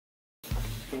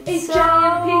Eight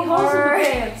giant pee holes in my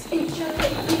pants. Eight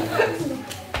giant pee holes in my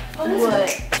pants. What?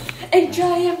 8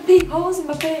 giant pee holes in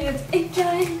my pants. 8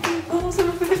 giant pee holes in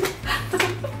my pants.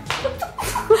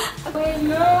 We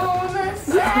know the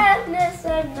sadness I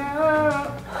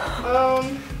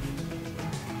know.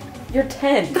 You're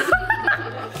 10.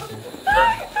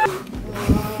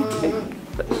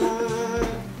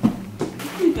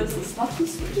 He does the sloppy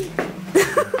sweet.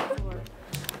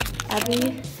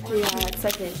 Abby,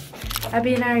 second.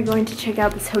 Abby and I are going to check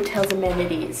out this hotel's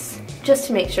amenities, just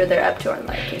to make sure they're up to our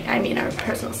liking. I mean, our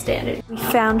personal standard. We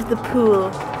found the pool.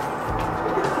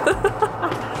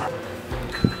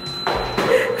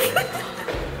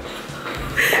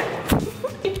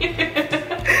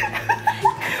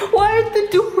 Why aren't the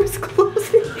doors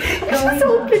closing? Just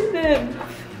open them.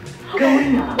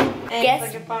 Going up.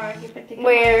 Guess where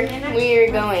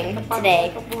we're going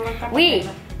today. We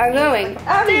are going to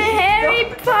Harry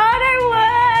Potter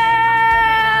World!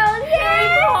 Yay!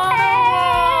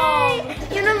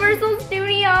 Universal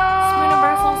Studios!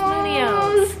 Universal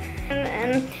Studios.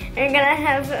 And we're gonna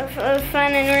have fun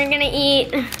and we're gonna eat.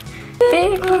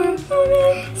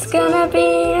 It's gonna be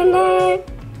a night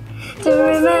to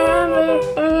remember,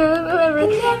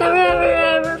 never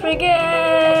ever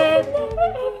forget.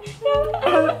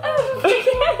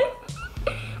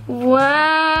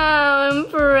 Wow,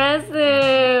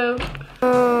 impressive.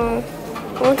 Oh,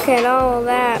 look at all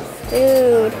that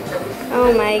food.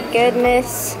 Oh my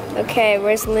goodness. Okay,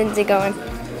 where's Lindsay going?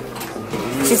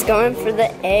 She's going for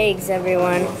the eggs,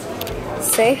 everyone.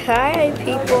 Say hi,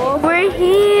 people. We're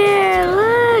here,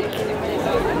 look.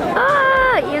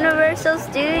 Ah, Universal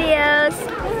Studios.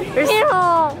 We're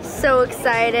so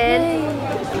excited.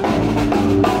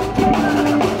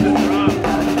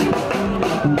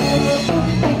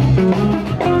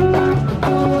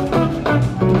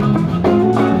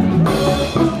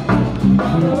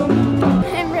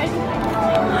 I'm ready.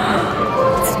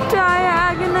 It's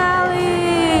diagonally!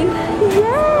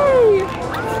 Yay!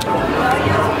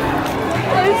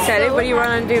 Excited? What do you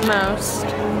want to do most? I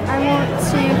want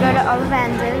to go to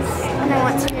Ollivander's and I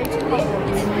want to go to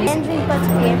Hogwarts and drink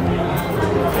butterbeer.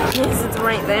 Yes, it's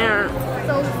right there.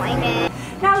 So excited.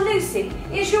 Now, Lucy,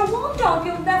 is your wand on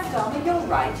your left arm or your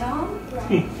right arm?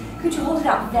 Right. Could you hold it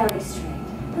up very straight?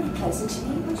 A little closer to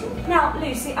me, would you? Now,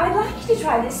 Lucy, I'd like you to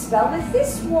try this spell with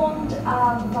this wand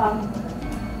of vine.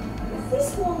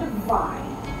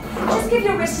 Just give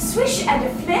your wrist a swish and a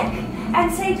flick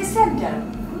and say descendo.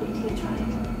 Wait till you try it.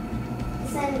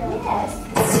 Descendo. Yes.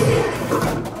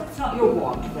 Oh, it's not your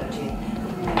wand, Virgin.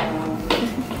 No.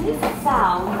 We've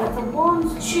found that the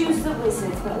wands choose the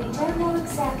wizards, but we don't know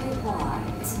exactly why.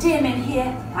 It's dim in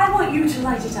here. I want you to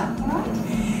light it up, all right?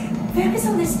 Focus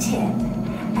on this tip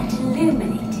and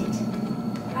illuminate it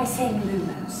by saying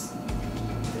Lumos.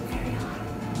 Very hard.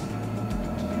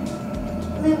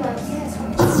 Lumos, yes.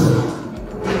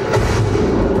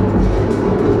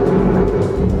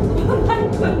 Oh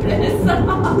my goodness.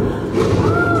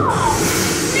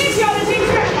 Lucy, on the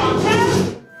teacher,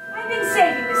 I've been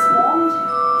saving this wand.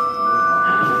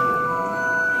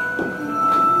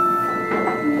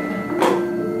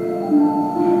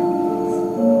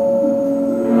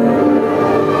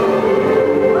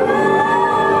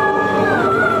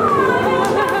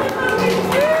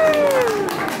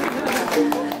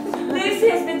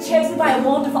 Chosen by a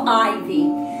wand of ivy.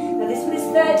 Now this one is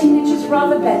 13 inches,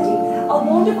 rather bendy. A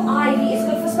wand of ivy is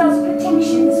good for spells of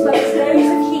protection as well as those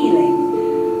of healing.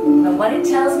 But what it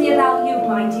tells me about you,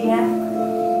 my dear,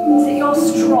 is that you're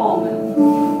strong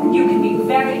and you can be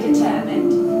very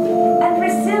determined and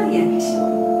resilient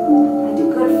and a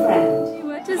good friend.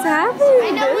 What just happened?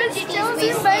 I know I was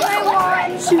chosen by my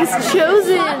wand. She was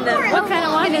chosen. What kind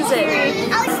of wand is it?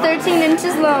 It's 13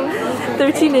 inches long.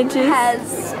 13 inches.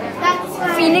 Has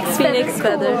Phoenix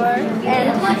feather and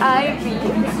ivy.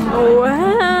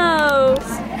 Wow,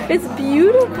 it's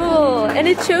beautiful, and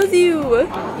it shows you. Oh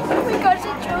my gosh,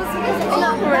 it shows me.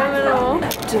 Criminal.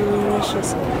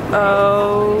 Delicious.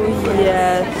 Oh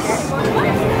yes.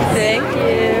 Thank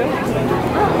you.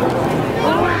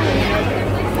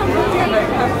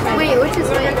 Wait, which is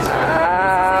which?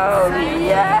 Oh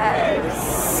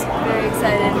yes. Very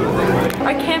excited.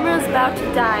 Our camera is about to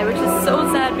die, which is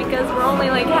so sad because we're only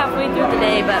like halfway through the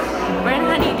day, but we're in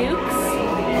Honeydukes.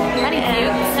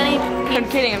 I'm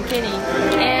kidding.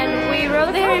 And we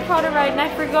rode the Harry Potter ride and I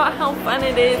forgot how fun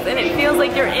it is and it feels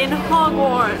like you're in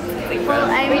Hogwarts. Like, Well,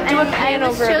 I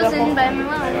was chosen by my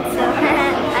mom, so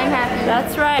I'm happy.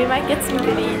 That's right. We might get some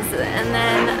goodies and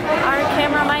then our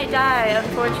camera might die,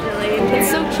 unfortunately. It's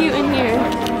so cute in here.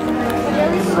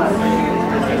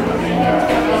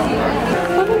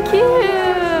 Oh, cute!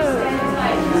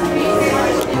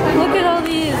 Look at all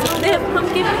these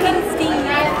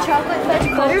chocolate fudge,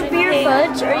 butterbeer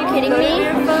fudge. Are you kidding me?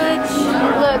 Butterbeer fudge.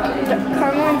 Look,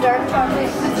 caramel and dark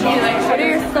chocolate. What are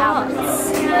your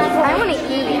thoughts? I want to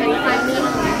eat. Are you kidding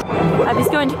me? Abby's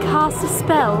going to cast a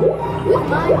spell. With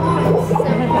my arms. So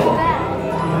bad.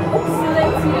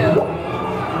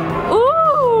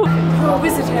 Ooh! Oh,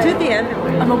 visitor. To the end.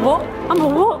 I'm a what? I'm a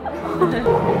what?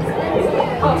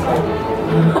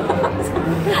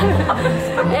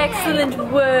 Excellent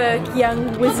work, young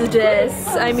wizardess.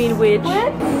 I mean witch. Ooh!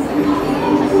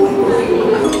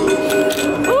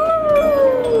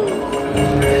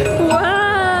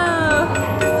 Wow!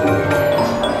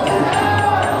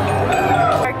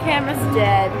 Our camera's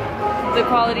dead. The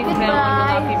quality from now on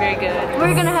will not be very good.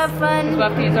 We're gonna have fun We'll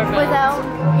have to use our phones. without.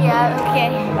 Yeah. Okay.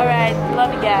 Alright,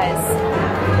 love you guys.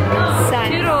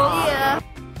 Sign. Toodles.